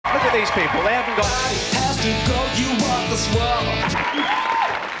at these people. They haven't got...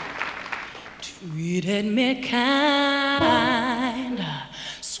 Treated me kind,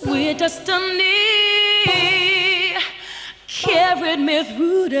 sweet destiny carried me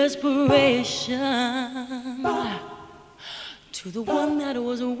through desperation to the one that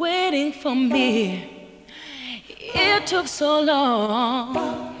was waiting for me. It took so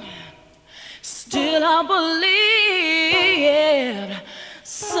long, still I believed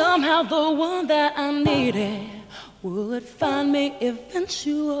somehow the one that I needed would find me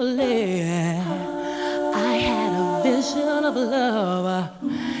eventually. I had a vision of love,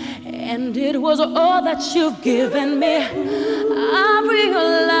 and it was all that you've given me. I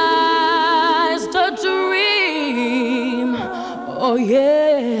realized a dream, oh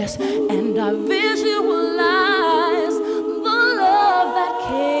yes, and I visualized the love that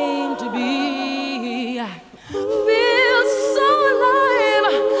came to be. I feel so alive,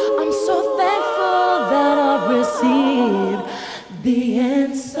 I'm so thankful that I've received the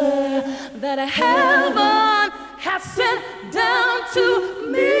answer that heaven has sent down to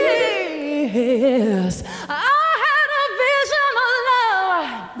me. Yes, I had a vision of love,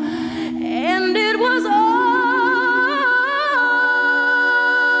 and it was all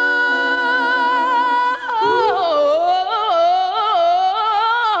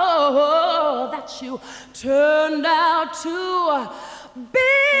that you turned out to be.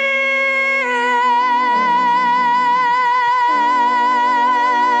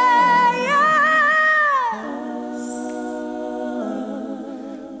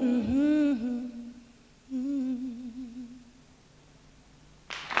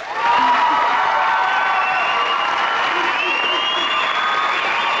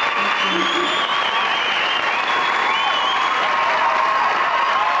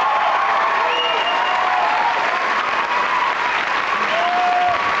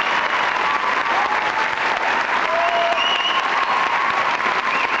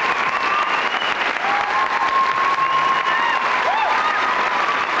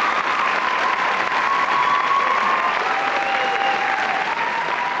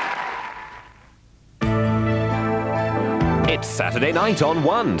 It's Saturday night on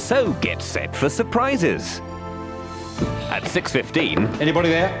One, so get set for surprises. At 6:15... Anybody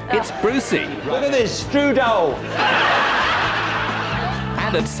there? It's Brucey. Look at this, strudel!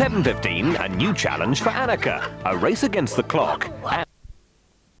 And at 7:15, a new challenge for Annika, a race against the clock. And